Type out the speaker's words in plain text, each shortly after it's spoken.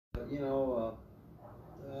a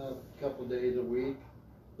couple days a week,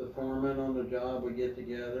 the foreman on the job would get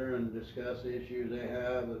together and discuss the issues they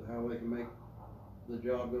have and how they can make the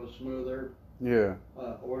job go smoother. Yeah.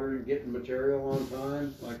 Ordering, getting material on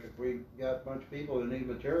time. Like if we got a bunch of people that need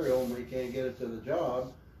material and we can't get it to the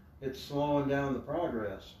job, it's slowing down the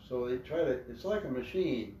progress. So they try to, it's like a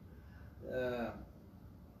machine.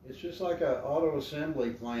 It's just like an auto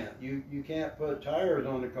assembly plant. You can't put tires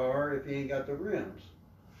on the car if you ain't got the rims.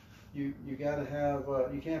 You gotta have,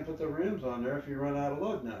 you can't put the rims on there if you run out of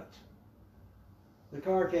lug nuts. The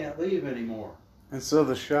car can't leave anymore. And so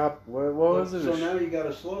the shop, what was it? So now you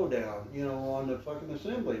gotta slow down, on the fucking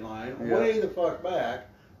assembly line, Yeah. way the fuck back,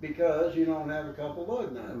 because you don't have a couple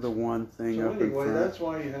lug nuts. The one thing So up in anyway, front. that's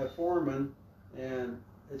why you have foremen, and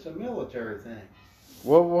it's a military thing.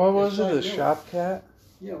 What was it? like A shop cat?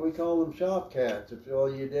 Yeah, we call them shop cats. If all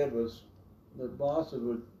you did was, the bosses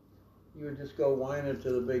you would just go whining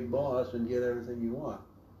to the big boss and get everything you want.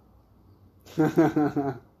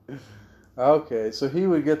 Okay, so he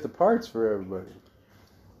would get the parts for everybody.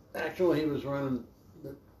 Actually, he was running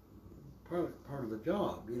part of the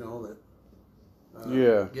job,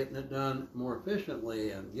 getting it done more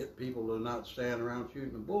efficiently and get people to not stand around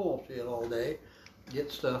shooting the bullshit all day,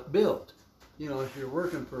 get stuff built. If you're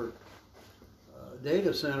working for a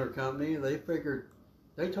data center company, they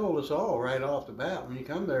told us all right off the bat when you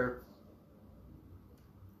come there,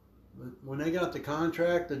 when they got the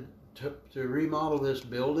contract to remodel this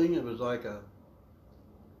building, it was like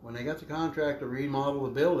when they got the contract to remodel the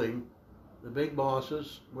building, the big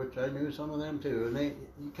bosses, which I knew some of them too, and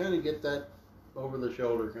you kind of get that over the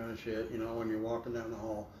shoulder kind of shit, when you're walking down the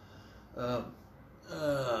hall.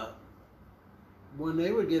 When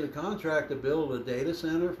they would get a contract to build a data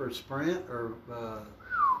center for Sprint or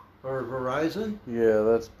Verizon, yeah,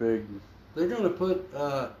 that's big. they're going to put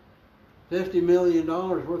 $50 million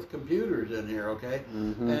worth of computers in here, okay?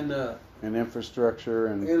 Mm-hmm. And infrastructure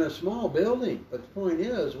and in a small building. But the point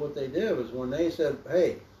is, what they did was when they said,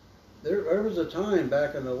 hey, there was a time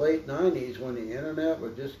back in the late 90s when the internet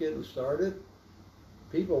was just getting started.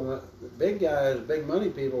 The big guys, big money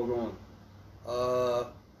people going,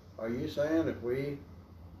 are you saying if we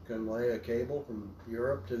can lay a cable from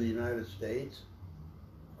Europe to the United States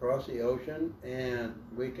across the ocean and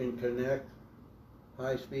we can connect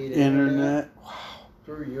high-speed internet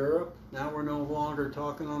through Europe? Now we're no longer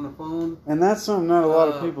talking on the phone. And that's something not a lot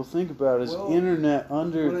of people think about is internet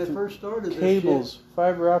under when I first started cables,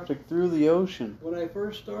 fiber optic through the ocean. When I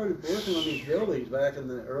first started working on these buildings back in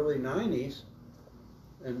the early 90s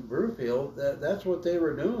in Brewfield, that's what they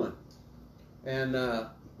were doing. And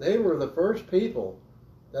they were the first people.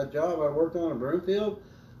 That job I worked on in Broomfield,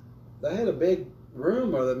 they had a big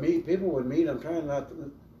room where people would meet. I'm trying not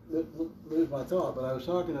to lose my thought, but I was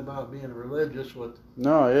talking about being religious with.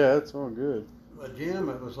 No, yeah, it's all good. But Jim,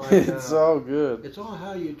 it was like it's all good. It's all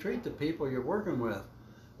how you treat the people you're working with,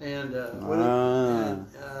 and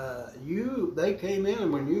they came in,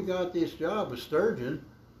 and when you got this job with Sturgeon,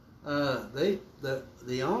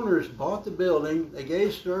 the owners bought the building. They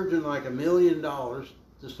gave Sturgeon like $1 million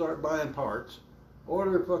to start buying parts.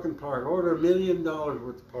 Order a fucking part. Order $1 million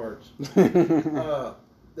worth of parts.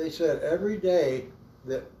 They said every day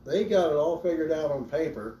that they got it all figured out on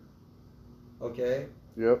paper, okay?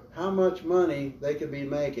 Yep. How much money they could be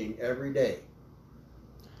making every day.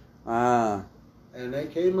 And they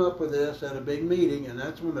came up with this at a big meeting, and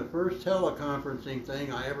that's when the first teleconferencing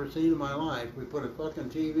thing I ever seen in my life. We put a fucking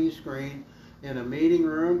TV screen in a meeting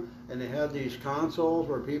room, and they had these consoles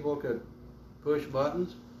where people could push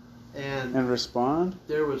buttons. And respond?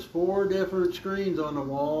 There was 4 different screens on the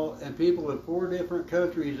wall, and people in 4 different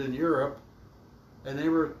countries in Europe, and they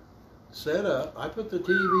were set up. I put the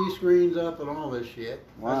TV screens up and all this shit.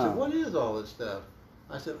 Wow. I said, what is all this stuff?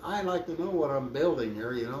 I said, I'd like to know what I'm building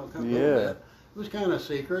here, kind of yeah. little bit. It was kind of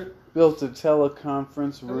secret. Built a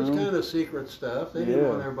teleconference room. It was kind of secret stuff. They didn't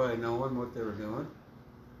want everybody knowing what they were doing.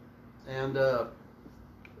 And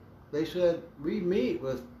they said, we meet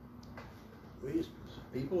with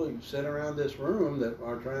people who sit around this room that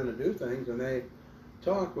are trying to do things, and they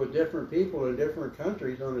talk with different people in different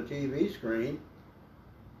countries on the TV screen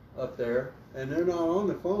up there, and they're not on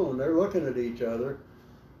the phone. They're looking at each other,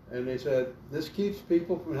 and they said, this keeps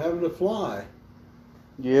people from having to fly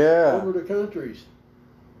over the countries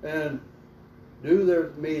and do their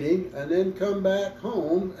meeting and then come back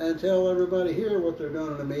home and tell everybody here what they're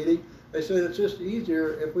doing in the meeting. They said it's just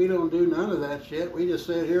easier if we don't do none of that shit. We just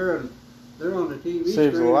sit here and they're on the TV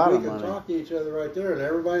Saves screen a lot and we of can money. talk to each other right there, and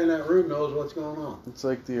everybody in that room knows what's going on. It's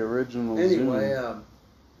like the original Anyway, Zoom.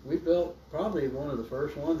 We built probably one of the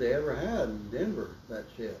first ones they ever had in Denver, that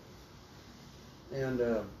shit. And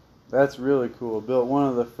That's really cool. Built one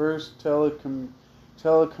of the first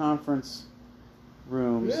teleconference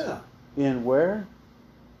rooms. Yeah. In where?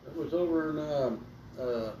 It was over in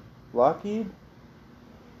Lockheed?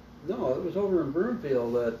 no, it was over in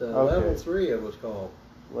Broomfield at Okay. Level 3. It was called.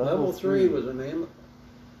 Level 3 was the name.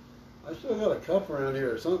 I still got a cup around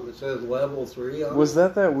here or something that says Level 3 on Was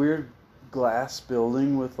it. that weird glass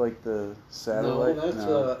building with like the satellite?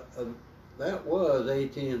 No, that was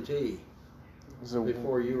AT&T It was a,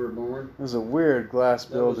 before you were born. it was a weird glass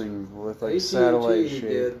That was- building with like AT&T satellite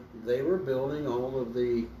shape. they were building all of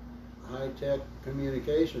the high-tech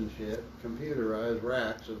communication shit, computerized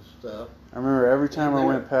racks and stuff. I remember every time I And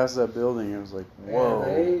went past that building, it was like, whoa.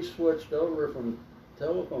 And they switched over from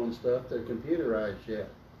telephone stuff to computerized shit.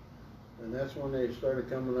 And that's when they started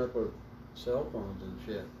coming up with cell phones and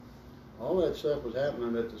shit. All that stuff was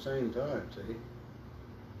happening at the same time, see?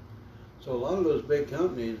 So a lot of those big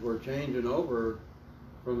companies were changing over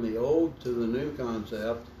from the old to the new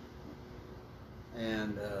concept,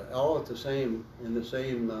 and all at the same, in the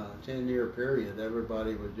same 10-year period.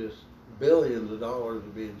 Everybody was just, billions of dollars were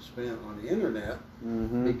being spent on the internet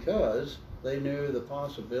Mm-hmm. because they knew the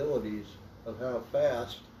possibilities of how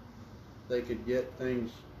fast they could get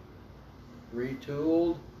things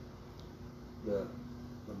retooled, the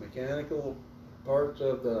mechanical parts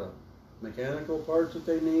of the mechanical parts that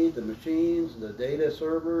they need, the machines, the data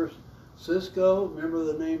servers. Cisco, remember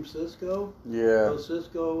the name Cisco? Yeah. Those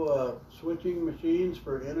Cisco switching machines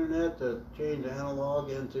for internet to change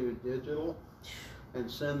analog into digital and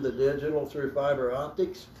send the digital through fiber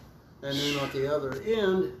optics. And then at the other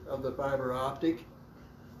end of the fiber optic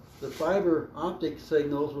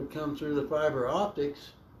signals would come through the fiber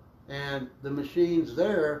optics, and the machines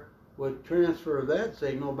there would transfer that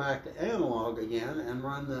signal back to analog again and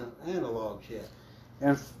run the analog shit.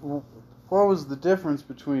 And what was the difference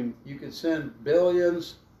between... You could send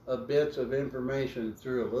billions of bits of information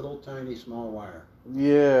through a little tiny small wire.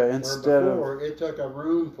 Yeah, Where instead before, it took a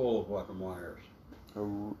room full of fucking wires.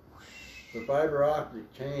 of... The fiber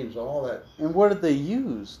optic changed all that. And what did they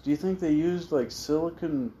use? Do you think they used like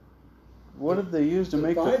silicon? What did they use to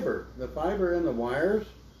make fiber? The fiber in the wires.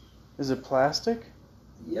 Is it plastic?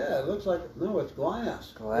 Yeah, it looks like, no, it's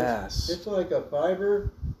glass. Glass. It's like a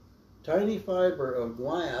fiber, tiny fiber of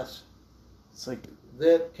glass It's like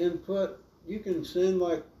that can you can send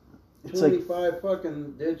like it's like 25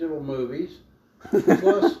 fucking digital movies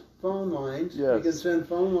plus phone lines. Yes. You can send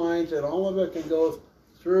phone lines, and all of it can go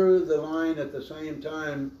through the line at the same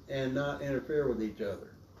time and not interfere with each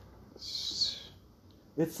other.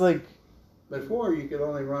 it's like Before, you could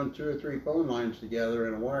only run 2 or 3 phone lines together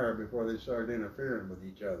in a wire before they started interfering with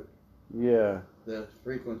each other. yeah. The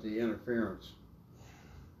frequency interference.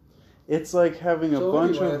 It's like having a So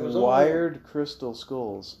bunch anyway, of it was all- wired crystal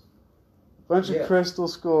skulls. A bunch Yeah. of crystal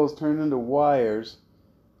skulls turned into wires.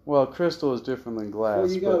 Well, crystal is different than glass.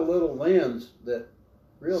 Well, you got a but little lens,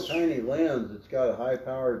 real tiny lens. It's got a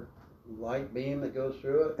high-powered light beam that goes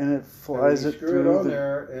through it. and it flies and it when you screw through it on the...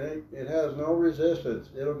 there, and it has no resistance.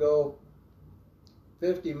 It'll go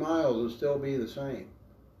 50 miles and still be the same.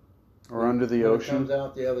 Or under the when ocean. it comes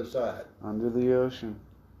out the other side. Under the ocean.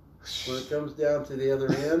 When it comes down to the other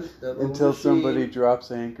end, that little Until machine somebody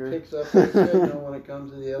drops anchor. picks up that signal when it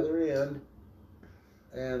comes to the other end.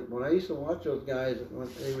 And when I used to watch those guys, when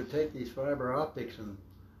they would take these fiber optics and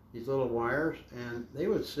these little wires, and they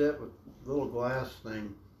would sit with a little glass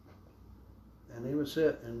thing, and they would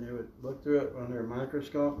sit and they would look through it on their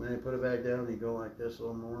microscope, and then they put it back down and you go like this a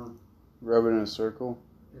little more, Rub it in a circle.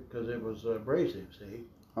 because it was abrasive, see?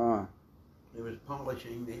 Huh. It was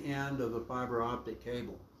polishing the end of the fiber optic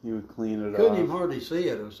cable. He would clean it Couldn't off. even hardly see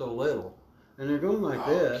it, it was so little. And they're going like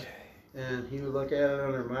this, Okay. and he would look at it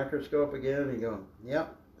under a microscope again, and he'd go,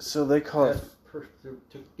 yep. So they call it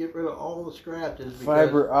To get rid of all the scratches. because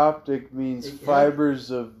fiber optic means it had- fibers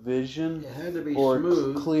of vision It had to be or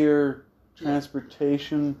smooth. clear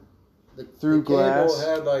transportation. The, through the cable glass.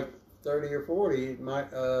 had like 30 or 40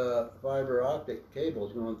 fiber optic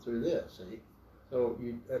cables going through this, see? So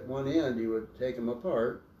at one end, you would take them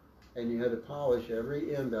apart, and you had to polish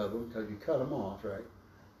every end of them, because you cut them off, right?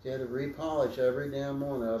 You had to repolish every damn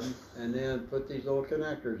one of them, and then put these little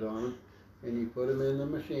connectors on them, and you put them in the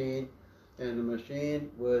machine, and the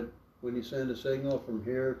machine would, when you send a signal from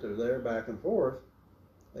here to there, back and forth,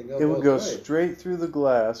 they go It would both go ways. straight through the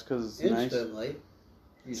glass because it's nice. Instantly.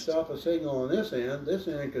 You stop a signal on this end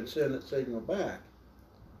could send its signal back.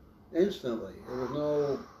 Instantly. There was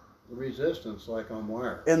no resistance like on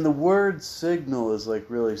wire. And the word signal is like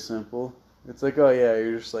really simple. It's like, oh yeah,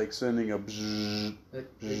 you're just like sending a bzzz,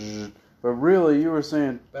 bzzz. But really, you were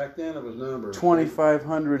saying Back then it was numbers.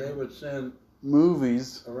 2,500. They would send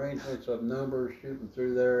movies. arrangements of numbers shooting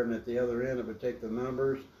through there, and at the other end it would take the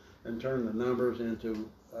numbers and turn the numbers into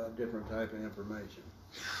a different type of information.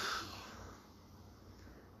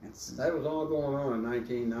 That was all going on in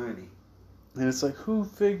 1990. And it's like, who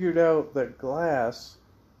figured out that glass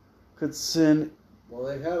could send... Well,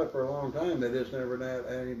 they've had it for a long time. They just never had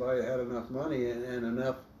anybody had enough money and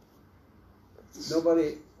enough.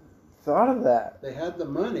 Nobody thought of that. They had the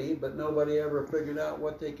money, but nobody ever figured out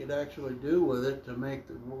what they could actually do with it to make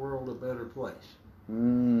the world a better place.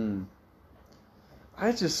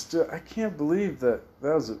 I can't believe that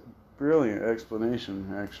was a brilliant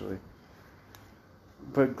explanation, actually.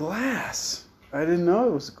 But glass, I didn't know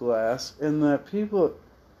it was glass, and that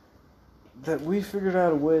we figured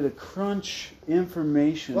out a way to crunch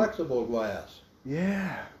information. Flexible glass.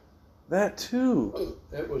 Yeah, that too.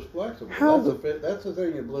 It was flexible. How that's the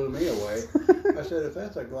thing that blew me away. I said, if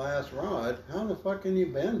that's a glass rod, how the fuck can you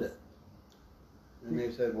bend it? And they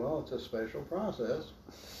said, well, it's a special process.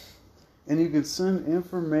 And you can send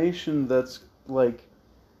information that's like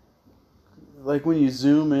when you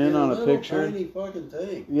zoom in on a picture. Tiny fucking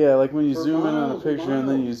thing. Yeah, like when you For zoom in on a miles picture and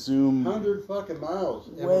then you zoom 100 fucking miles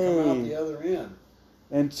and way come out the other end.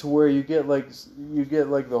 And to where you get like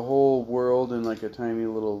the whole world in like a tiny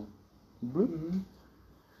little bloop. Mm-hmm.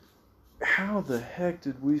 How the heck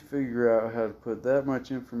did we figure out how to put that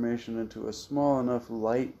much information into a small enough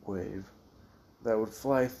light wave that would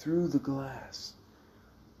fly through the glass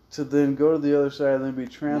to then go to the other side and then be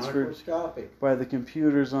transferred Microscopic. by the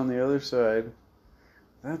computers on the other side?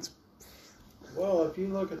 Well, if you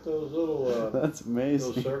look at those little that's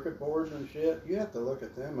amazing. those circuit boards and shit, you have to look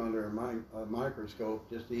at them under a microscope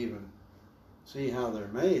just to even see how they're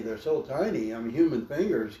made. They're so tiny. I mean, human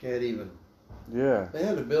fingers can't even. Yeah. They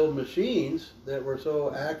had to build machines that were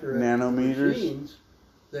so accurate. Nanometers. Machines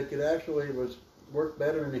that could actually work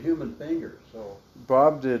better than a human finger. So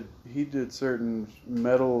Bob did certain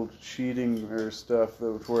metal sheeting or stuff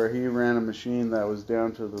where he ran a machine that was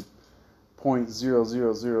down to the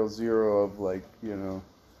 0.0000 of, like, you know,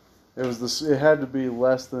 it had to be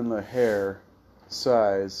less than a hair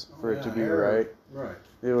size for it to be right. Right.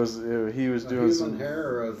 He was doing some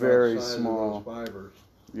hair very size small of those fibers.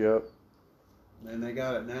 Yep. And they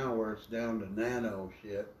got it now where it's down to nano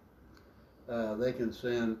shit. They can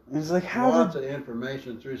send And it's like, lots of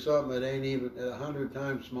information through something that ain't even 100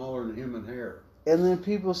 times smaller than human hair. And then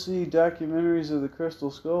people see documentaries of the crystal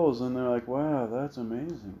skulls and they're like, wow, that's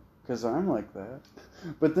amazing. Because I'm like that.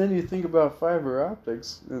 But then you think about fiber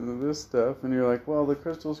optics and this stuff, and you're like, well, the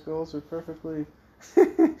crystal skulls are perfectly...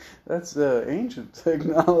 that's ancient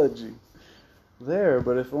technology there.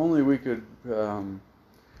 But if only we could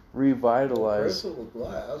revitalize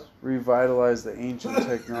the ancient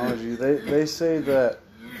technology. They say that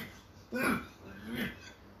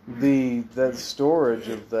that storage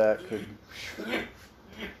of that could...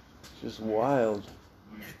 just wild.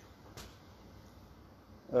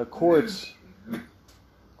 Quartz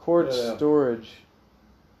storage,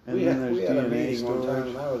 and we then had there's a DNA meeting one time, storage.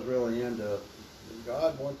 and I was really into,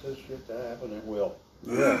 God wants this shit to happen, it will.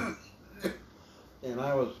 Yeah. And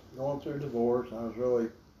I was going through divorce, and I was really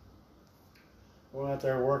going out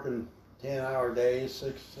there working 10-hour days,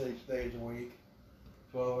 six days a week,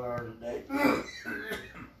 12 hours a day. And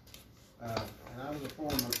I was a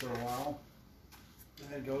foreman for a while.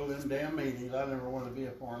 I'd go to them damn meetings. I never wanted to be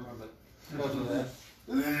a foreman, but because of that.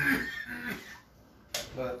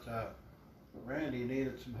 But Randy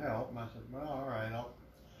needed some help, and I said, well, all right,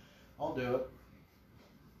 I'll do it.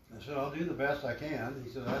 I said, I'll do the best I can.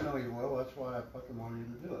 He said, I know you will. That's why I fucking want you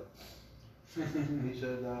to do it. He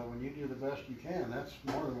said, when you do the best you can, that's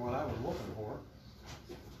more than what I was looking for.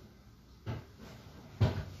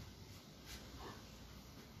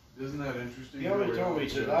 Isn't that interesting? He always told me, he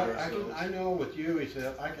said, I know with you, he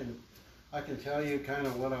said, I can tell you kind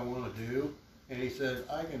of what I want to do. And he said,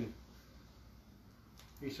 I can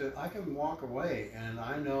walk away, and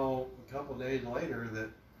I know a couple days later that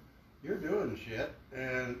you're doing shit,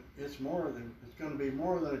 and it's going to be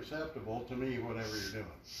more than acceptable to me, whatever you're doing.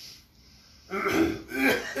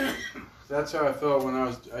 That's how I felt when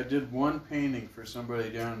I did one painting for somebody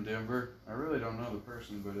down in Denver. I really don't know the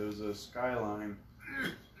person, but it was a skyline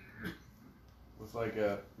with like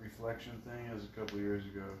a reflection thing. It was a couple years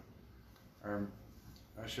ago. I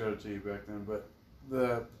showed it to you back then, but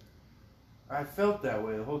I felt that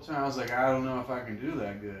way the whole time. I was like, I don't know if I can do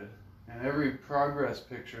that good. And every progress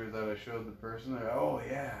picture that I showed the person, they're like, oh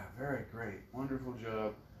yeah, very great, wonderful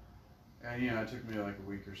job. And it took me like a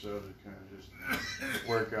week or so to kind of just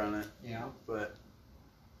work on it. Yeah. But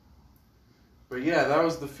yeah, that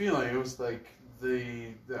was the feeling. It was like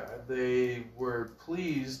they were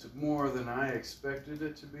pleased more than I expected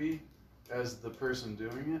it to be as the person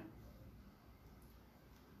doing it.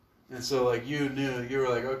 And so, like, you were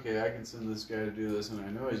like, okay, I can send this guy to do this, and I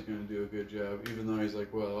know he's going to do a good job, even though he's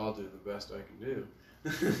like, well, I'll do the best I can do.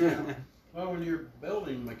 Yeah. Well, when you're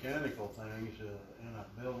building mechanical things in a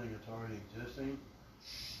building that's already existing,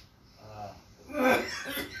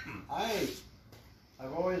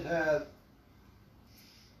 I've always had.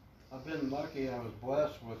 I've been lucky. I was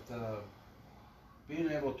blessed with being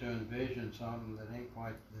able to envision something that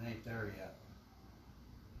ain't there yet,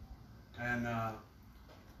 and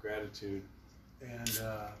Gratitude. and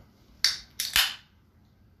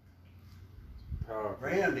Powerful.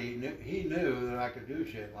 Randy he knew that I could do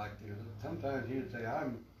shit like this. Sometimes he would say, I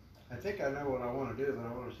think I know what I want to do, but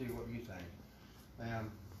I want to see what you think. And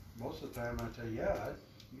most of the time I'd say, yeah,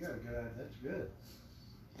 you got a good idea. That's good.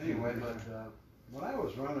 Anyway, but when I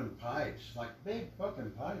was running pipes, like big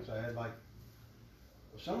fucking pipes, I had like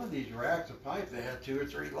some of these racks of pipe. They had 2 or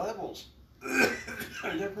 3 levels,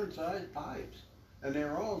 different sized pipes, and they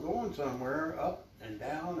were all going somewhere, up and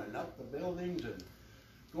down and up the buildings and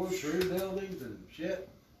going through buildings and shit.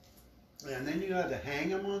 And then you had to hang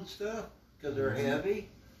them on stuff because they're heavy.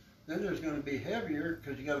 Then there's going to be heavier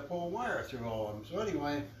because you got to pull wire through all of them. So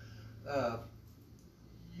anyway,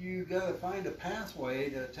 you got to find a pathway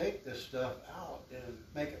to take this stuff out and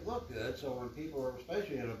make it look good. So when people are,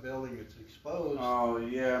 especially in a building that's exposed. Oh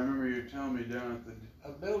yeah, I remember you telling me down at the.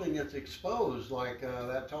 A building that's exposed, like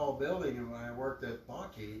that tall building when I worked at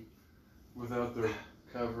Lockheed. Without the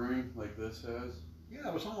covering like this has. Yeah,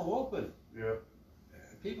 it was all open. Yep.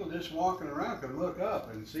 People just walking around can look up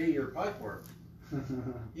and see your pipe work.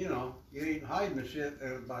 You know, you ain't hiding the shit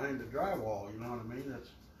behind the drywall. You know what I mean?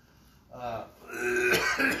 It's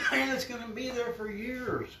and it's gonna be there for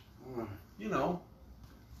years. You know,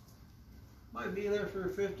 might be there for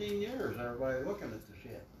 15 years. Everybody looking at the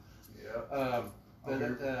shit. Yeah. But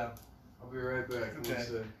I'll be right back. Okay. One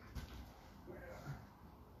sec.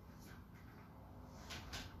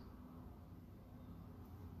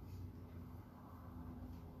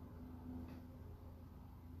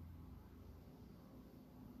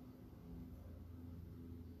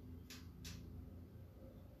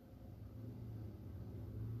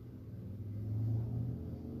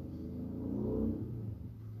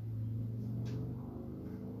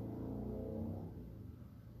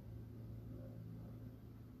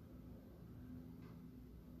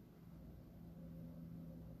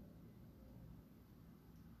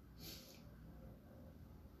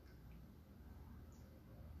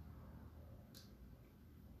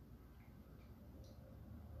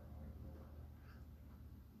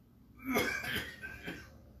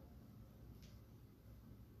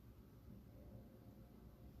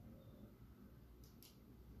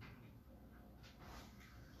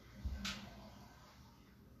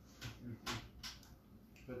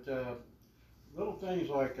 But little things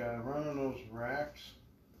like running those racks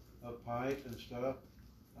of pipe and stuff,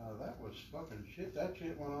 that was fucking shit. That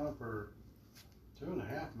shit went on for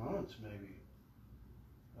 2.5 months maybe.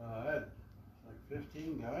 I had like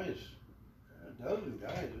 15 guys, a dozen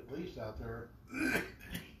guys at least out there. And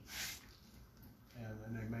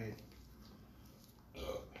then they made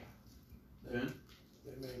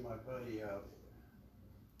my buddy It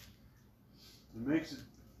makes it.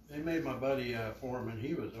 They made my buddy foreman.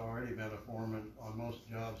 He was already been a foreman on most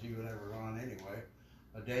jobs he would ever run anyway.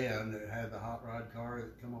 Dan that had the hot rod car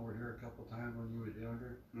that come over here a couple times when you was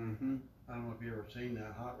younger. Mm-hmm. I don't know if you ever seen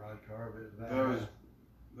that hot rod car, but it was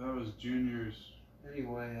that was Junior's.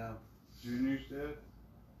 Anyway, Junior's dad,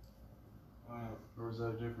 or was that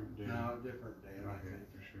a different Dan? No, different Dan. I Okay,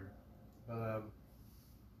 think. for sure. But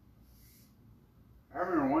I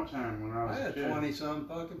remember one time when I was I a had kid, 20-some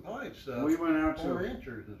fucking pipes. we went out 4 to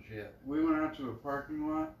inches and shit. we went out to a parking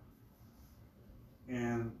lot,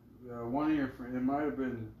 and one of your friends, it might have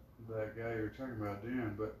been that guy you were talking about,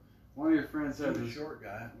 Dan, but one of your friends He had was a this short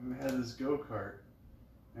guy. had this go-kart,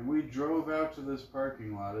 and we drove out to this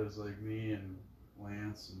parking lot. It was like me and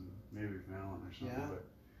Lance and maybe Fallon or something.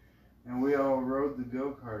 Yeah. And we all rode the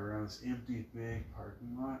go-kart around this empty big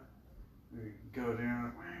parking lot. We go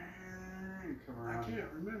down and come I around. can't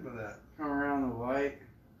remember that. Come around the light.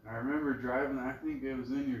 I remember driving. I think it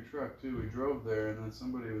was in your truck too. We drove there, and then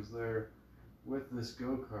somebody was there with this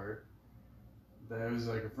go-kart. That was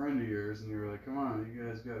like a friend of yours, and you were like, "Come on, you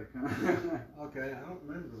guys gotta come." Okay, I don't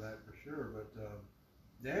remember that for sure, but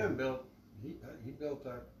Dan built he built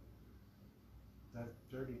that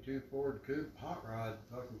 32 Ford Coupe hot rod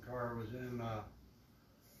fucking car was in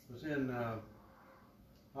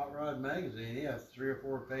Hot Rod magazine. He has a 3 or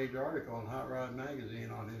 4 page article in Hot Rod magazine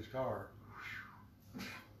on his car.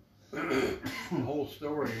 the whole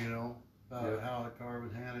story, you know, about Yep. how the car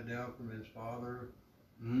was handed down from his father.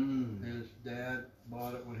 Mm. His dad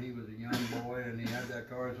bought it when he was a young boy, and he had that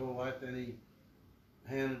car his whole life. Then he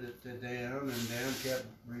handed it to Dan, and Dan kept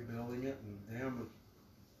rebuilding it, and Dan was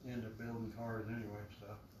into building cars anyway, so.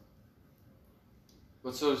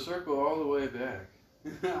 But so to circle all the way back.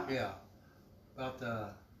 Yeah, about the.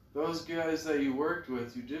 Those guys that you worked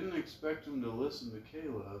with, you didn't expect them to listen to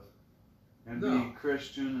K-Love and No. be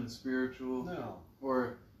Christian and spiritual, No.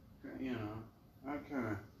 or, you know, I kind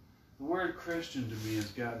of, the word Christian to me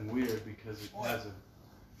has gotten weird because it What? hasn't.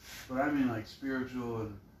 But I mean like spiritual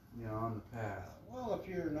and, you know, on the path. Well, if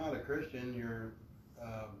you're not a Christian, you're.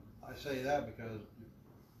 I say that because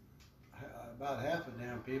about half the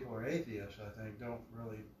damn people are atheists. I think don't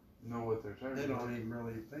really. Know what they're talking They about. don't even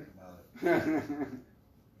really think about it.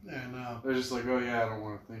 And They're just like, oh yeah, I don't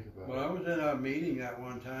want to think about well, I was in a meeting at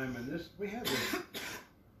one time, and we had this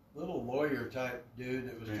little lawyer type dude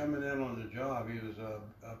that was Okay. coming in on the job. He was a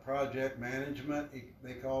project management,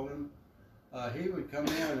 they called him. He would come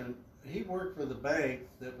in, and he worked for the bank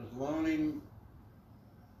that was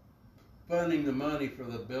funding the money for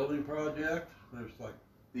the building project. There's like it.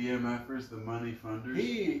 The MFers, the money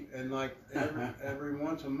funders. like every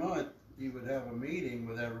once a month he would have a meeting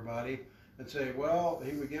with everybody and say, well,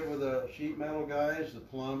 he would get with the sheet metal guys, the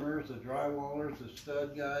plumbers, the drywallers, the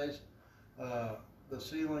stud guys, the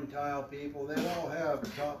ceiling tile people. They'd all have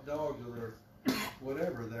top dogs of their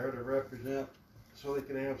whatever there to represent, so they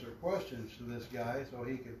could answer questions to this guy, so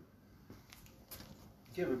he could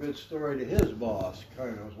give a good story to his boss.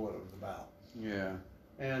 Kind of was what it was about. Yeah.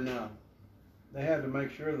 And they had to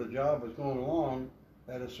make sure the job was going along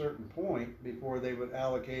at a certain point before they would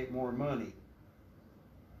allocate more money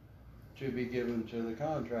to be given to the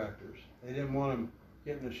contractors. They didn't want them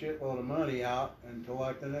getting a shitload of money out and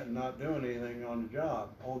collecting it and not doing anything on the job,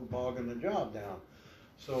 bogging the job down.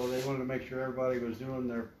 So they wanted to make sure everybody was doing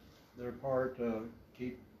their part to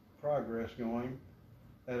keep progress going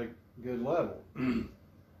at a good level.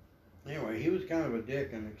 Anyway, he was kind of a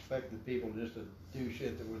dick and expected people just to do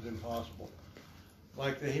shit that was impossible.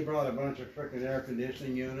 Like he brought a bunch of frickin' air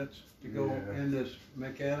conditioning units to go Yeah. in this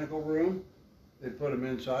mechanical room. They put them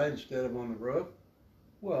inside instead of on the roof.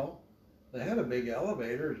 Well, they had a big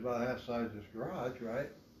elevator. It's about half size this garage, right?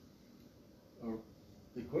 Or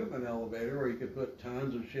equipment elevator where you could put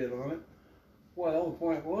tons of shit on it. Well, the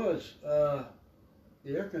point was, the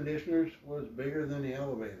air conditioners was bigger than the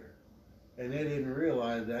elevator. And they didn't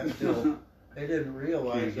realize that until Can't get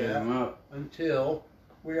them up. until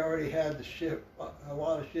we already had a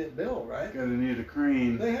lot of shit built, right? Gotta need a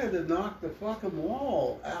crane. They had to knock the fucking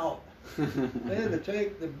wall out. They had to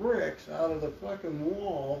take the bricks out of the fucking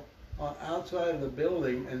wall outside of the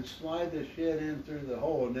building and slide the shit in through the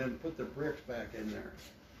hole and then put the bricks back in there.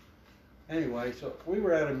 Anyway, so we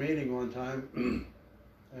were at a meeting one time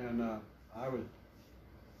and I was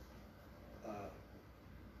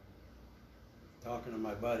talking to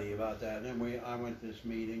my buddy about that, and then I went to this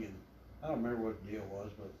meeting, and I don't remember what the deal was,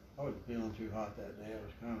 but I wasn't feeling too hot that day. I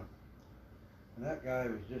was kind of, and that guy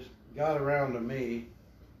was just got around to me,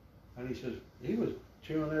 and he says he was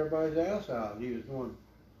chewing everybody's ass out, and he was going,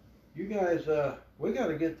 "You guys, we got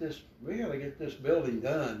to get this building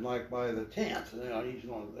done like by the 10th." You know, he's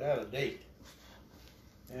going to add a date,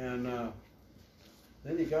 and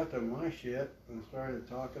then he got to my shit and started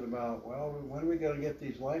talking about, well, when are we going to get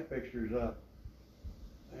these light fixtures up?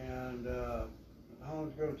 And how long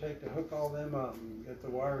is it going to take to hook all them up and get the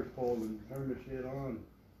wires pulled and turn the shit on?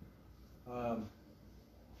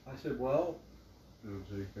 I said, well, It'll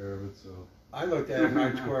take care of itself. I looked at him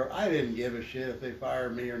right square. I didn't give a shit if they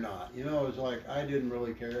fired me or not. You know, it was like I didn't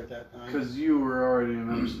really care at that time. Because you were already an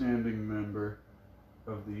upstanding member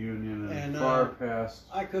of the union and far past.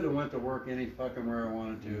 I could have went to work any fucking where I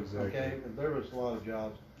wanted to. Exactly. Okay, there was a lot of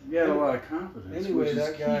jobs. You had a lot of confidence. Anyway, which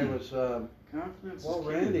that is guy key. was. Confidence. Well, is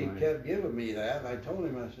key, Randy Mike. kept giving me that, and I told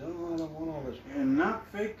him, I said, "Oh, I don't want all this." And not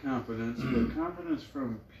fake confidence, but confidence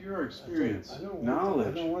from pure experience, I don't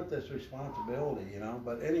knowledge. want this responsibility, you know.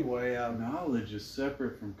 But anyway, Knowledge is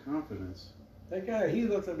separate from confidence. that guy, he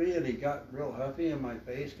looked at me and he got real huffy in my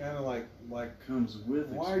face, kind of like, Comes with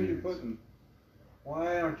why are you experience.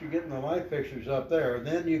 why aren't you getting the light fixtures up there? And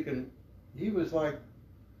then you can. He was like,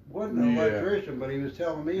 wasn't an Yeah. electrician, but he was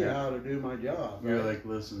telling me Yeah. how to do my job. You're right? like,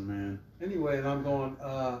 listen, man. Anyway, and I'm going,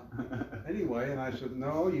 anyway, and I said,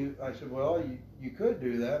 no, I said, well, you could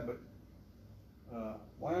do that, but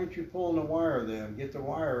why aren't you pulling the wire then? Get the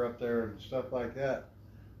wire up there and stuff like that.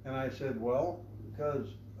 And I said, well, because,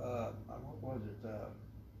 what was it?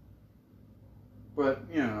 But,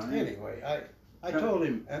 you know. Anyway, I told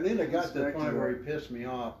him, and then it got to the point where he Respect pissed me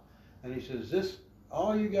off. And he says, this,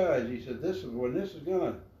 all you guys, he said, this is when this is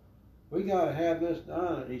gonna, we gotta have this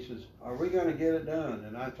done. And he says, are we gonna get it done?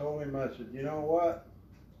 And I told him, I said, you know what?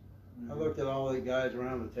 I looked at all the guys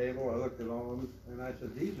around the table, I looked at all of them, and I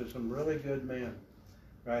said, these are some really good men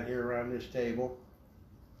right here around this table.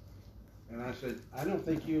 And I said, I don't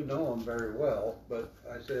think you know them very well, but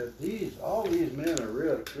I said, all these men are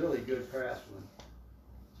really, really good craftsmen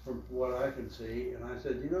from what I can see. And I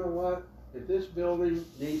said, you know what? If this building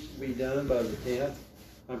needs to be done by the 10th,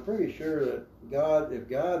 I'm pretty sure that if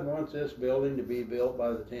God wants this building to be built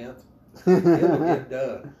by the 10th, it'll get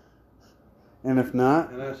done. And if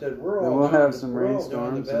not, and I said, we'll have some rainstorms. We're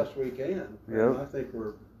all doing the best we can. Yep. And I think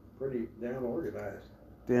we're pretty damn organized.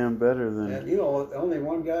 Damn better than. And you know, only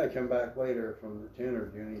one guy come back later from the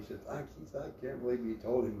tenor and he said, I can't believe you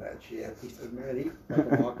told him that shit. He said, man, he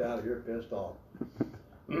fucking walked out of here pissed off.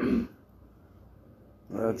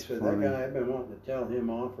 That's he said, funny. that guy, I've been wanting to tell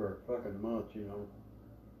him off for a fucking month, you know.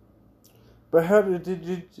 But how did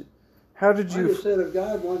you? I just said, if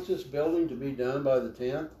God wants this building to be done by the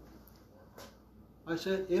 10th, I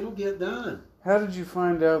said, it'll get done. How did you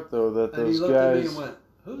find out though that and those he looked guys? at me and went,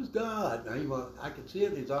 who's God? And I could see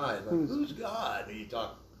it in his eyes. Like, who's God? And he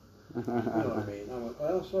talked. You know what I mean? I went,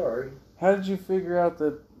 well, sorry. How did you figure out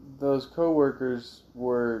that those coworkers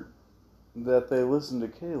that they listened to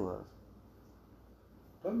K-Love?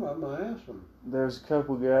 Some of them I asked them. There's a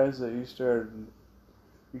couple guys that you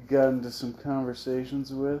got into some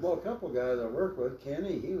conversations with. Well, a couple guys I worked with,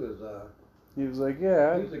 Kenny, he was like,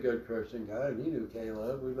 yeah. He was a good Christian guy, and he knew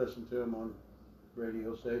K-Love. We listened to him on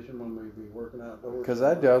radio station when we'd be working outdoors. Because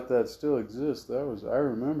I doubt that still exists. I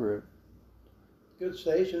remember it. Good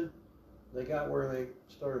station. They got where they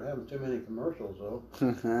started having too many commercials, though.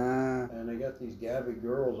 And they got these gabby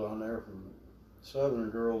girls on there from Southern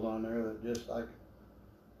girls on there that just like,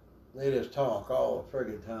 they just talk all the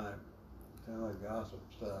friggin' time. Kind of like gossip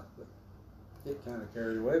stuff. But get kind of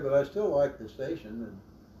carried away. But I still like the station, and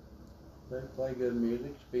they play good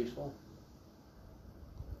music. It's peaceful.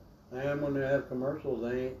 And when they have commercials,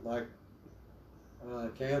 they ain't like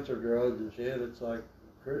cancer drugs and shit. It's like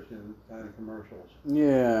Christian kind of commercials.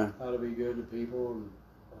 Yeah. How to be good to people and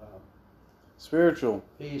spiritual.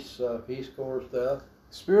 Peace Corps stuff.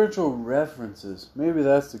 Spiritual references. Maybe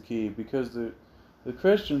that's the key, because the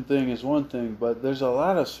Christian thing is one thing, but there's a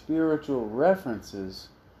lot of spiritual references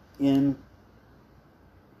in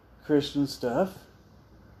Christian stuff.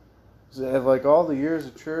 They have like all the years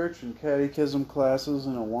of church and catechism classes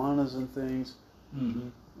and Awanas and things. Mm-hmm.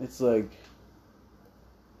 It's like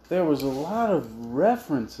there was a lot of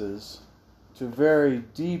references to very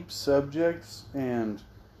deep subjects and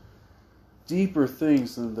deeper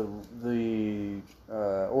things than the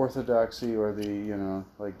orthodoxy or the,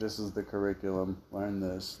 like, this is the curriculum, learn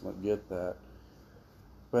this, get that.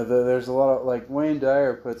 But there's a lot of, like Wayne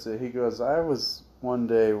Dyer puts it, he goes, I was one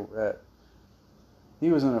day he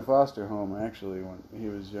was in a foster home actually when he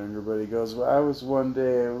was younger, but he goes, I was one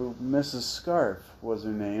day, Mrs. Scarf was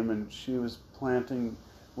her name, and she was planting,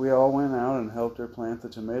 we all went out and helped her plant the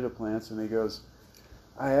tomato plants, and he goes,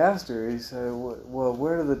 I asked her, he said, well,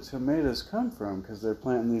 where do the tomatoes come from? Because they're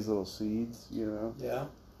planting these little seeds, Yeah.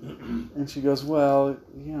 And she goes, well,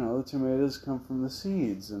 the tomatoes come from the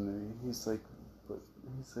seeds. And he's like,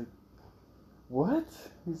 what?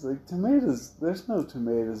 He's like, tomatoes, there's no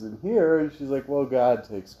tomatoes in here. And she's like, well, God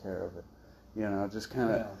takes care of it. Just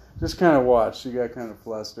kind of watch. She got kind of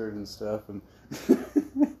flustered and stuff. And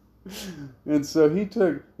and so he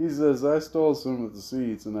says, I stole some of the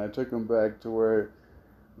seeds and I took them back to where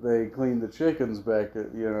they cleaned the chickens back,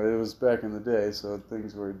 it was back in the day, so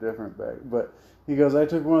things were different back. But he goes, I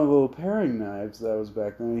took one of the little paring knives that was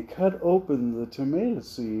back then, and he cut open the tomato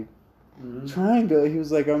seed, he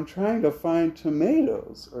was like, I'm trying to find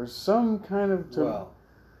tomatoes, or some kind of Well,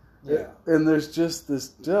 yeah. And there's just this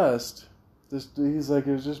dust, he's like,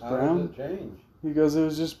 it was just brown. How does it change? He goes, it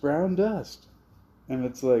was just brown dust. And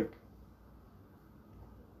it's like...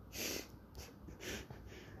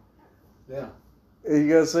 Yeah. You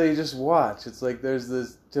gotta say, you just watch. It's like there's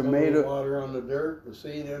this tomato water on the dirt, the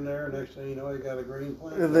seed in there. Next thing you know, you got a green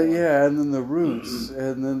plant. And then the roots,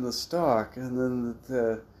 and then the stalk, and then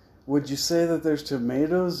the. Would you say that there's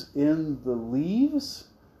tomatoes in the leaves?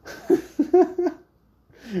 And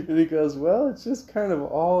he goes, well, it's just kind of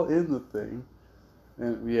all in the thing.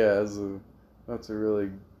 And yeah, that's a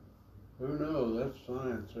really. Who knows? That's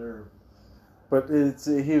science there. But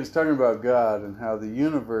he was talking about God and how the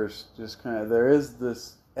universe just kind of, there is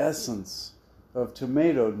this essence of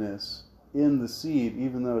tomato-ness in the seed,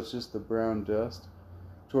 even though it's just the brown dust,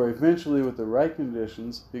 to where eventually with the right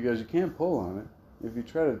conditions, because you can't pull on it, if you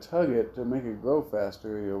try to tug it to make it grow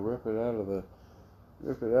faster, you'll rip it out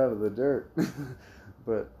of the dirt.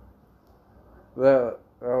 But that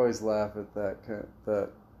I always laugh at that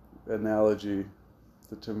analogy,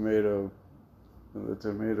 the tomato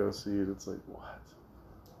seed. It's like, what?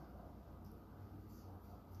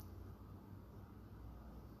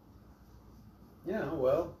 Yeah,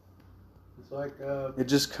 well, it's like It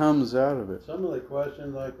just comes out of it. some of the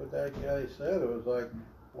questions, like what that guy said, it was like,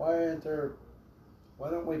 why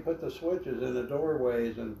don't we put the switches in the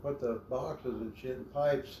doorways and put the boxes and shit and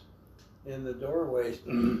pipes in the doorways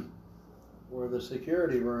where the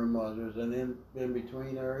security room was? There's an in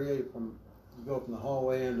between area. You go from the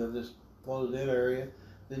hallway into this closed in area,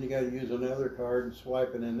 then you got to use another card and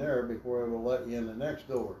swipe it in there before it will let you in the next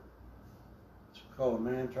door. It's called a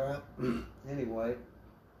man trap. Anyway.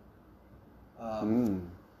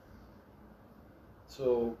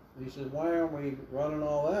 So he said, why aren't we running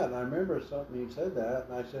all that? And I remember something, he said that,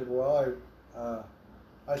 and I said, well,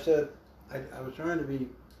 I said, I was trying to be,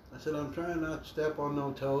 I said, I'm trying not to step on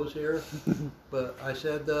no toes here, but I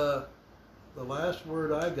said, the last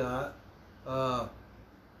word I got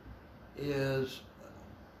is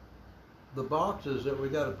the boxes that we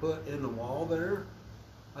got to put in the wall there.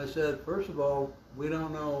 I said, first of all, we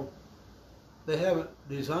don't know, they haven't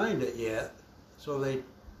designed it yet, so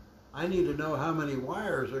I need to know how many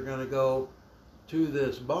wires are going to go to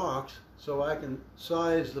this box so I can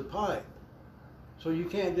size the pipe. So you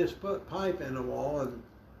can't just put pipe in the wall and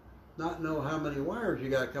not know how many wires you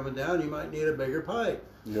got coming down. You might need a bigger pipe.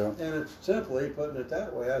 Yeah. And it's simply putting it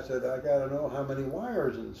that way. I said, I got to know how many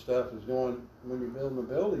wires and stuff is going, when you're building a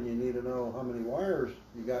building, you need to know how many wires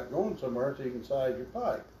you got going somewhere so you can size your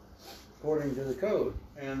pipe according to the code.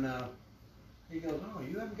 And he goes, oh,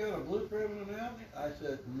 you haven't got a blueprint on that? I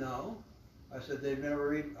said, no. I said, they've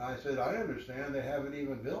never even, I said, I understand they haven't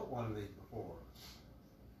even built one of these before.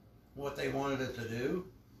 What they wanted it to do.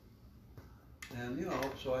 And, you know,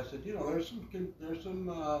 so I said, you know, there's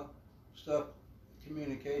some stuff,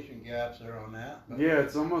 communication gaps there on that. But yeah,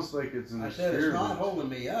 it's almost like it's an I said, it's not holding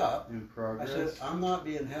me up. In progress. I said, I'm not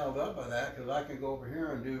being held up by that because I can go over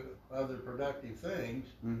here and do other productive things.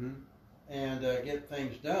 Mm-hmm. And get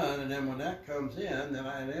things done, and then when that comes in, then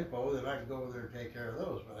I have info, then I can go over there and take care of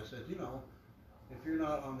those. But I said, you know, if you're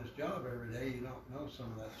not on this job every day, you don't know some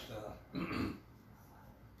of that stuff.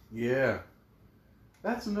 Yeah.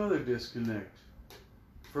 That's another disconnect.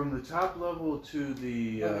 From the top level to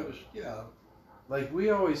the... But it was, yeah. Like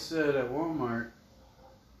we always said at Walmart,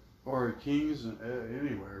 or at King's,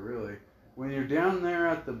 anywhere really, when you're down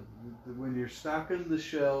there when you're stocking the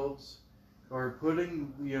shelves, or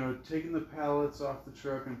putting, you know, taking the pallets off the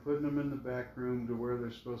truck and putting them in the back room to where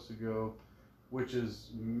they're supposed to go, which is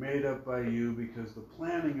made up by you because the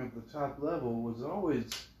planning of the top level was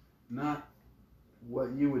always not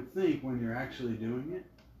what you would think when you're actually doing it.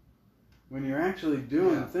 When you're actually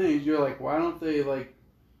doing things, you're like, why don't they, like,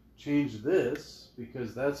 change this?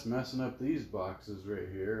 Because that's messing up these boxes right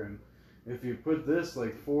here. And if you put this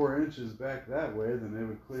like 4 inches back that way, then it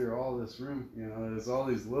would clear all this room. You know, there's all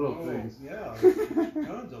these little things. Yeah, there's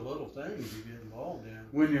tons of little things you get involved in.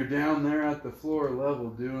 When you're down there at the floor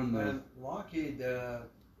level doing that. And Lockheed,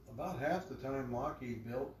 about half the time Lockheed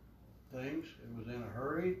built things, it was in a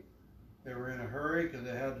hurry. They were in a hurry because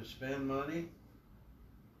they had to spend money.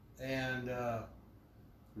 And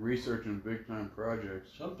researching big time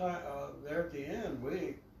projects. Sometime there at the end,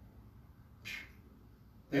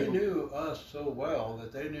 they knew us so well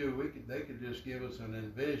that they knew they could just give us an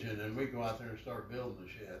envision and we go out there and start building the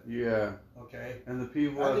shit. Yeah. Okay. And the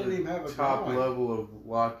people at the top level of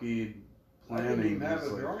Lockheed planning. I didn't even have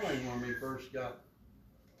a drawing when we first got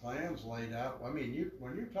plans laid out. I mean,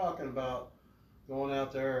 when you're talking about going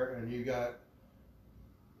out there and you got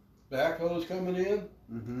backhoes coming in,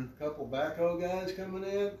 a couple backhoe guys coming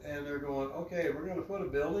in, and they're going, okay, we're going to put a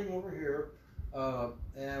building over here,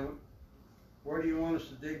 and where do you want us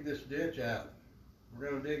to dig this ditch at? We're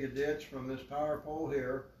going to dig a ditch from this power pole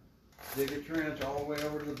here, dig a trench all the way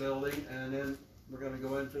over to the building, and then we're going to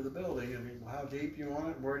go into the building. I mean, how deep you want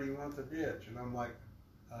it? Where do you want the ditch? And I'm like,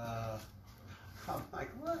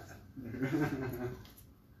 what?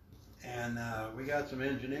 And we got some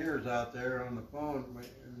engineers out there on the phone.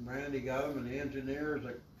 Randy got them, and the engineers,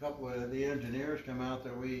 a couple of the engineers come out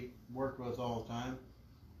that we work with all the time.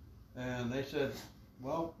 And they said,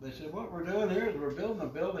 what we're doing here is we're building a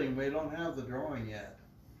building. We don't have the drawing yet.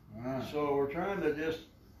 Wow. So we're trying to just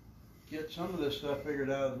get some of this stuff figured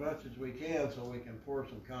out as much as we can so we can pour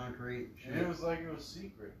some concrete. And it was like it was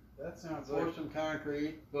secret. That sounds pour like... some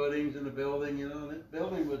concrete footings in the building, you know, and the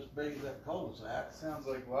building was big as that cul-de-sac. Sounds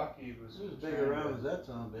like Lockheed was... It was big around as that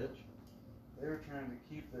son of a bitch. they were trying to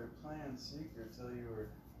keep their plan secret till you were.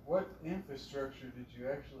 What infrastructure did you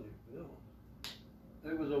actually build?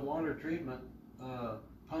 It was a water treatment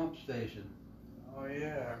pump station. Oh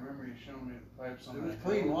yeah, I remember you showing me the pipes on It was that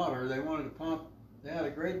clean hill. water. They wanted to pump. They had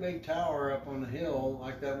a great big tower up on the hill,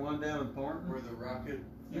 like that one down in Thornton. Where the rocket.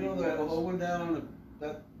 You know that old one down on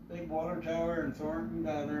that big water tower in Thornton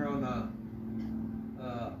down there on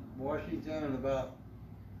Washington and about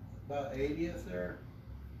 80th there.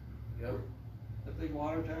 Yep. The big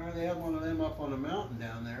water tower. They had one of them up on the mountain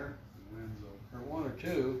down there, or one or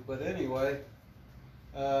two. But anyway,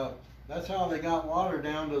 that's how they got water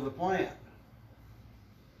down to the plant.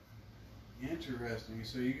 Interesting.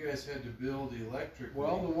 So you guys had to build electric.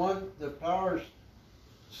 Well, the power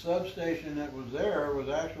substation that was there was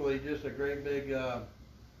actually just a great big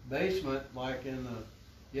basement, like in the.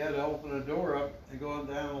 You had to open a door up and go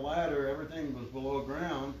down a ladder. Everything was below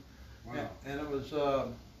ground, Wow. and it was a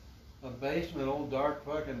basement, old dark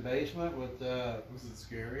fucking basement with. Was it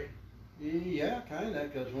scary? Yeah, kinda,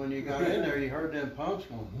 because when you got in there, you heard them pumps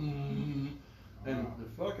going, and Wow.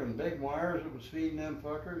 the fucking big wires that was feeding them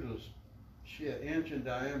fuckers was shit, inch in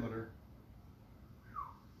diameter.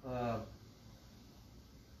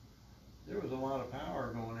 There was a lot of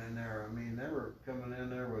power going in there. I mean, they were coming in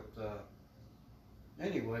there with,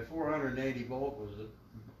 anyway, 480 volt was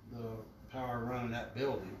the power running that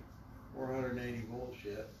building. 480 volt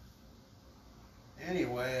shit.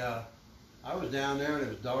 Anyway, I was down there and it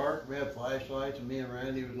was dark. We had flashlights and me and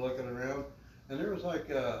Randy was looking around. And there was like,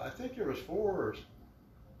 I think there was four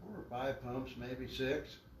or five pumps, maybe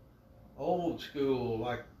 6. Old school,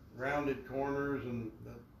 like rounded corners, and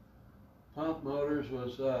the pump motors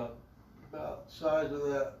was about the size of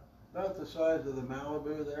the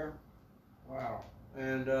Malibu there. Wow.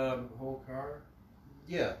 And The whole car?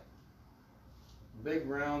 yeah, big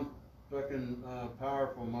round fucking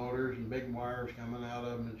powerful motors and big wires coming out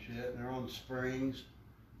of them and shit. And they're on springs,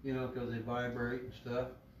 you know, because they vibrate and stuff.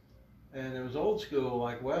 And it was old school,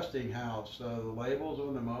 like Westinghouse. The labels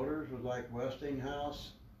on the motors was like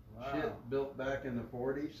Westinghouse. Wow. Shit built back in the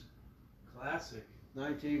 40s, Classic.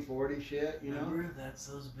 1940 shit, you know. Remember, that's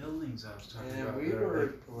those buildings I was talking And about. we They're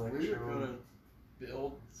were like gonna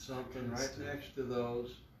build something right next to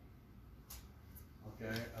those.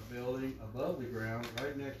 Okay, a building above the ground,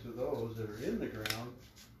 right next to those that are in the ground.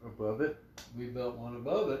 above it We built one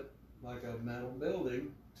above it, like a metal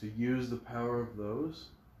building, to use the power of those.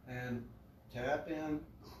 and tap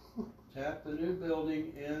the new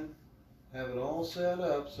building in, have it all set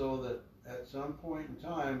up so that at some point in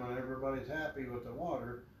time, when everybody's happy with the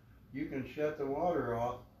water, you can shut the water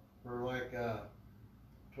off for like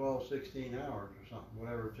 12, 16 hours or something,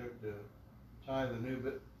 whatever it took to tie the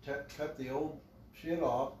new cut the old shit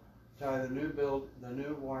off, tie the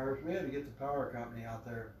new wires. We had to get the power company out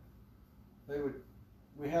there.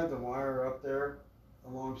 We had the wire up there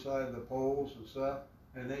alongside the poles and stuff,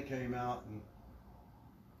 and they came out and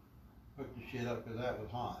hooked the shit up because that was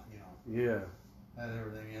hot, you know. Yeah. Had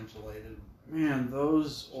everything insulated. Man,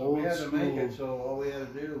 those So old we had to school. make it so all we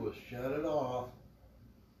had to do was shut it off,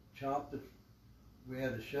 we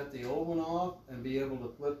had to shut the old one off and be able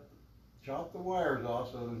to chop the wires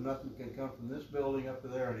off so that nothing can come from this building up to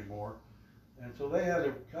there anymore. And so they had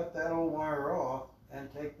to cut that old wire off and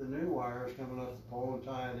take the new wires coming up the pole and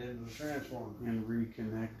tie it into the transformer. And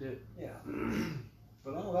reconnect it. Yeah.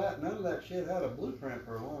 But none of that shit had a blueprint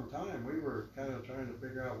for a long time. We were kind of trying to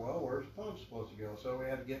figure out, well, where's the pump supposed to go? So we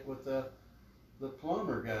had to get with the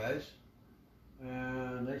plumber guys.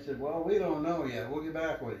 And they said, well, we don't know yet. We'll get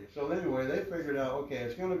back with you. So anyway, they figured out, okay,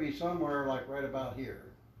 it's going to be somewhere like right about here.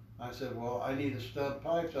 I said, well, I need to stub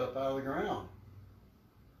pipes up out of the ground.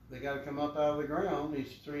 They got to come up out of the ground,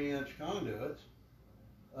 these 3-inch conduits,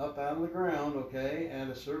 up out of the ground, okay, at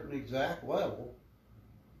a certain exact level.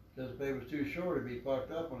 Because if they was too short, it'd be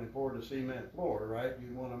fucked up when they poured the cement floor, right?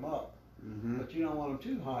 You want them up. Mm-hmm. But you don't want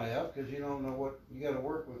them too high up because you don't know what, you got to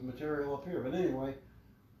work with material up here. But anyway,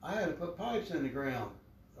 I had to put pipes in the ground,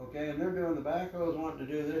 okay? And they're doing the backhoes wanting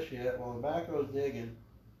to do this shit. Well, the backhoe's digging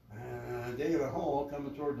a hole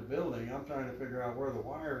coming toward the building. I'm trying to figure out where the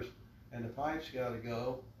wires and the pipes got to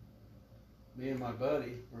go. Me and my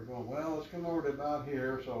buddy were going, well, let's come over to about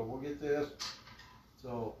here, so we'll get this.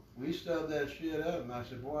 So we stubbed that shit up, and I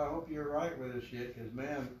said, boy, I hope you're right with this shit, because,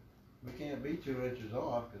 man, we can't be 2 inches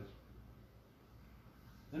off, because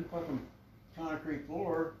then fucking concrete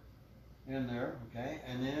floor in there, okay,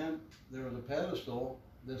 and then there was a pedestal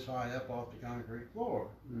this high up off the concrete floor.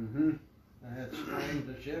 Mm-hmm. And had springs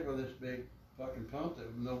and shit with this big fucking pump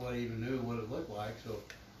that nobody even knew what it looked like, so.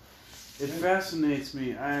 It fascinates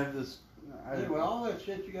me. I have this Anyway, all that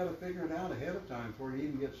shit you got to figure it out ahead of time before you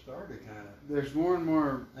even get started, kind of. There's more and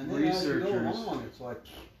more And then as you researchers. go along, it's like,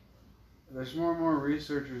 There's more and more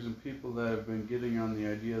researchers and people that have been getting on the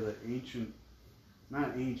idea that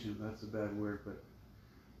not ancient, that's a bad word, but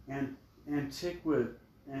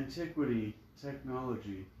antiquity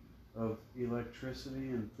technology of electricity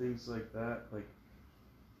and things like that, like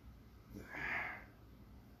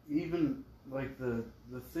even like the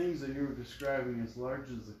things that you were describing as large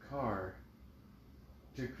as a car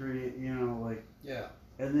to create, like, yeah.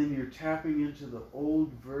 and then you're tapping into the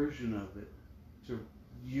old version of it to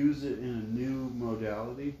use it in a new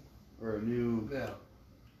modality or a new. Yeah.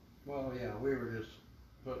 Well, yeah, we were just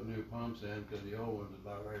putting new pumps in because the old ones was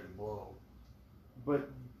about ready to blow. But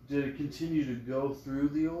did it continue to go through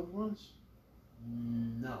the old ones?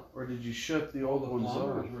 No. Or did you shut the old ones off? The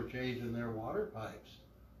plumbers were changing their water pipes,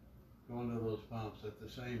 going to those pumps at the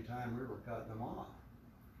same time we were cutting them off.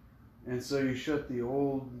 And so you shut the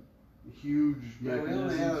old, huge mechanisms we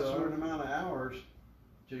only had a off, certain amount of hours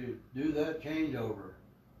to do that changeover.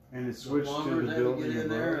 and it The switched to plumbers the had to building get in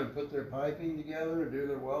there above. and put their piping together and do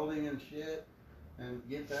their welding and shit and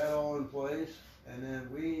get that all in place. And then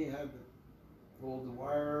we had to pull the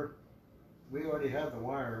wire. We already had the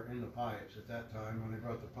wire in the pipes at that time when they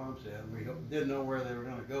brought the pumps in. We didn't know where they were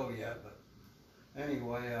going to go yet, but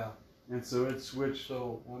anyway. And so it switched.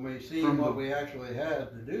 So when we seen what we actually had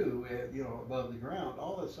to do, we had, above the ground,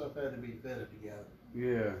 all that stuff had to be fitted together.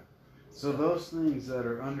 Yeah. So those things that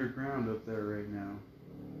are underground up there right now,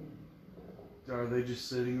 are they just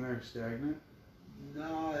sitting there stagnant?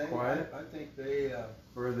 No, Quiet? I think they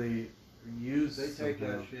Or are they used? take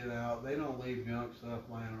somehow? that shit out. They don't leave junk stuff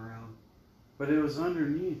laying around. But it was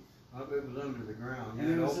underneath. It was under the ground. And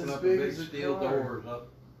You it had to was open as up big the big as a steel car. doors up.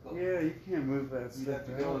 Yeah, you can't move that You'd stuff have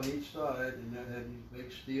to go out. on each side, and they had these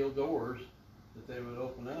big steel doors that they would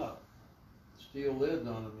open up. Steel lids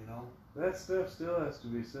on them, That stuff still has to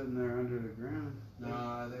be sitting there under the ground.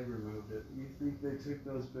 Nah, they removed it. You think they took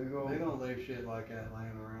those big old? They don't leave shit like that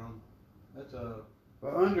laying around. That's a.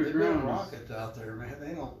 But They build underground. is- rockets out there, man.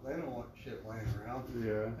 They don't want shit laying around.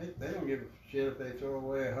 Yeah. They don't give a shit if they throw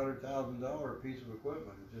away $100,000 piece of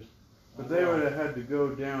equipment. It's just. But they would have had to go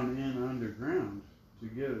down in underground to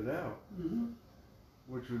get it out, Mm-hmm.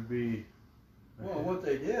 which would be. Well, what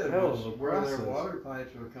they did Hell was of a where their process. water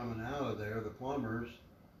pipes were coming out of there, the plumbers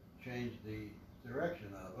changed the direction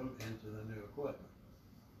of them into the new equipment.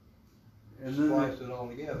 And then Spliced it all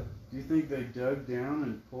together. do you think they dug down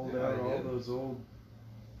and pulled Yeah, out they all did. those old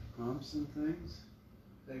pumps and things?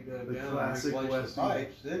 They dug The down and classic replaced Westing. the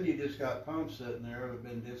pipes. Then you just got pumps sitting there that have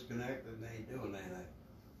been disconnected and they ain't doing anything.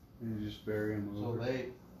 And you just bury them So over. they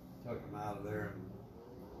took them out of there and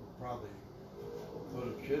probably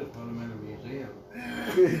should have put them in a museum.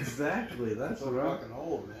 Exactly. That's so what I'm. fucking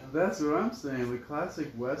old, man. That's what I'm saying. The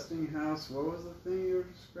classic Westinghouse. What was the thing you were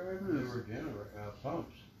describing? They It was were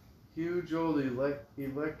pumps. huge old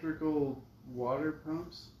electrical water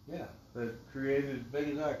pumps Yeah, that created. as big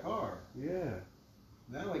as that car. Yeah.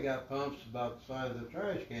 Now we got pumps about the size of the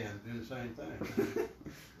trash can do the same thing.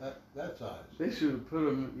 that size. They should have put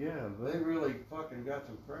them. Yeah. They really fucking got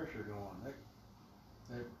some pressure going.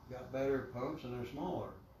 They've got better pumps and they're smaller.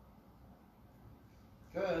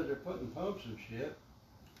 Because they're putting pumps and shit.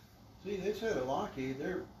 See, they said at Lockheed,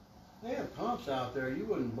 they had pumps out there you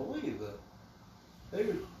wouldn't believe that. They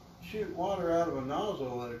would shoot water out of a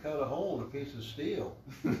nozzle that would cut a hole in a piece of steel.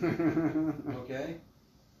 Okay?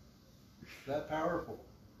 That powerful.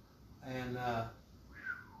 And,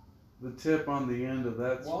 the tip on the end of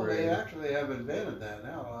that well, spray. they actually have invented that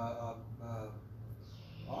now.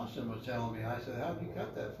 Austin was telling me, I said, how'd you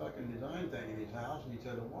cut that fucking design thing in his house? And he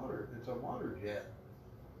said, it's a water jet.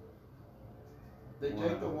 They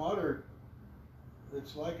take the water,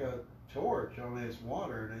 it's like a torch, only it's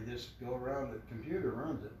water, and they just go around, the computer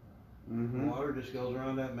runs it. Mm-hmm. The water just goes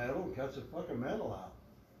around that metal and cuts the fucking metal out.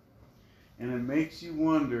 And it makes you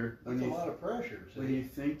wonder That's a lot of pressure, see? when you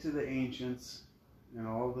think to the ancients and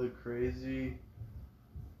all the crazy,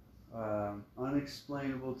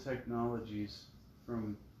 unexplainable technologies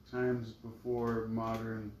from times before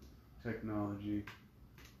modern technology.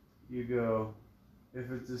 You go, if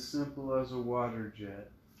it's as simple as a water jet,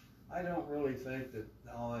 I don't really think that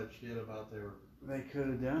all that shit about they could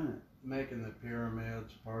have done it. making the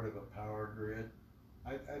pyramids part of a power grid.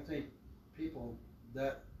 I think people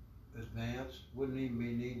that advanced wouldn't even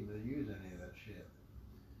be needing to use any of that shit.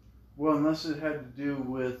 Well, unless it had to do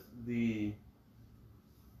with the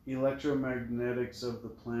electromagnetics of the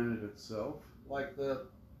planet itself. Like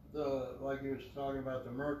like you was talking about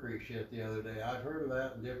the mercury shit the other day. I've heard of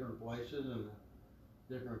that in different places, and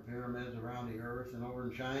different pyramids around the earth, and over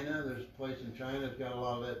in China, there's a place in China that's got a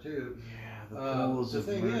lot of that too. Yeah, the pools The of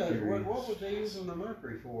thing mercury. is, what was they using the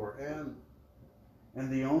mercury for? And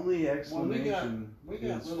the only explanation we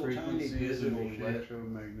got is little tiny frequencies digital and shit.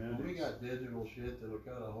 electromagnetics. We got digital shit that'll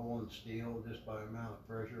cut a hole in steel just by the amount of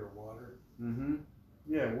pressure of water. Mm-hmm.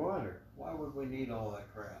 Yeah, water. Why would we need all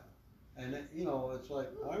that crap? And it's like,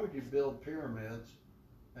 why would you build pyramids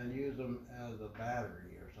and use them as a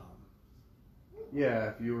battery or something? Yeah,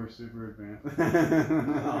 if you were super advanced.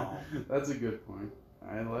 No. That's a good point.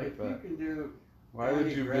 I like If that. you can do Why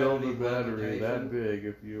would you build a anti-gravity battery that levitation, big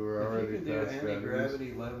if you were already if you can do past batteries?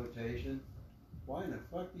 anti-gravity levitation, why in the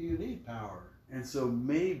fuck do you need power? And so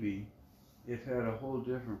maybe it had a whole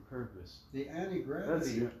different purpose. The That's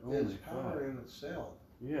anti-gravity the is only power thought. in itself.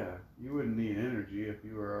 Yeah, you wouldn't need energy if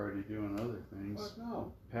you were already doing other things. Fuck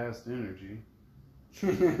no. Past energy.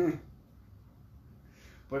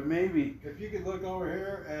 But maybe, If you could look over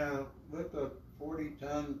here and lift a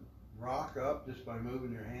 40-ton rock up just by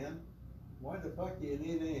moving your hand, why the fuck do you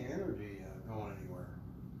need any energy going anywhere?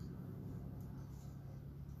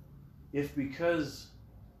 if because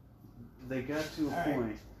they got to a All right.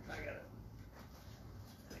 point. I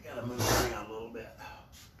gotta move around a little bit.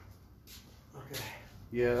 Okay.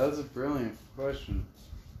 Yeah, that's a brilliant question.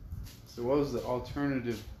 So what was the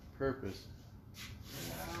alternative purpose?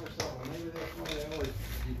 Yeah, I always thought, well, maybe that's why they always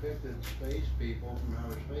depicted space people from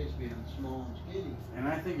outer space being small and skinny. And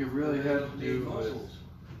I think it really They had don't to need do with. muscles.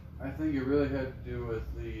 I think it really had to do with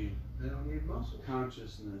the They don't need muscles.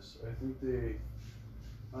 consciousness. I think they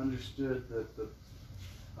understood that the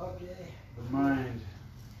Okay. mind,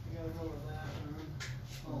 I gotta go to the bathroom.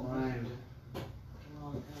 the mind Come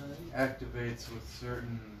on, honey. activates with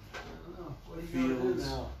certain I don't know. What are you gonna do fields,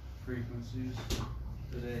 now frequencies.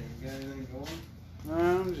 today? You got anything going?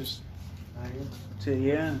 I'm just Hanging.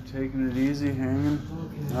 taking it easy, hanging.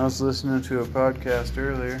 Okay. I was listening to a podcast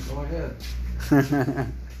earlier. Go ahead.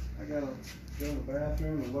 I gotta go to the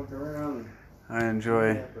bathroom and look around and I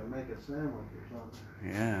enjoy. have to make a sandwich or something.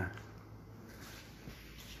 Yeah.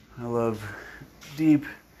 I love deep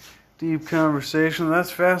conversation.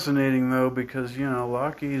 That's fascinating though, because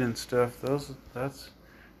Lockheed and stuff.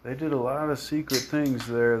 They did a lot of secret things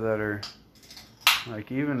there that are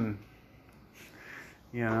like even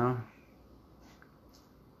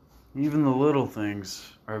the little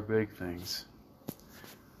things are big things,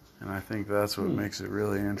 and I think that's what makes it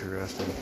really interesting.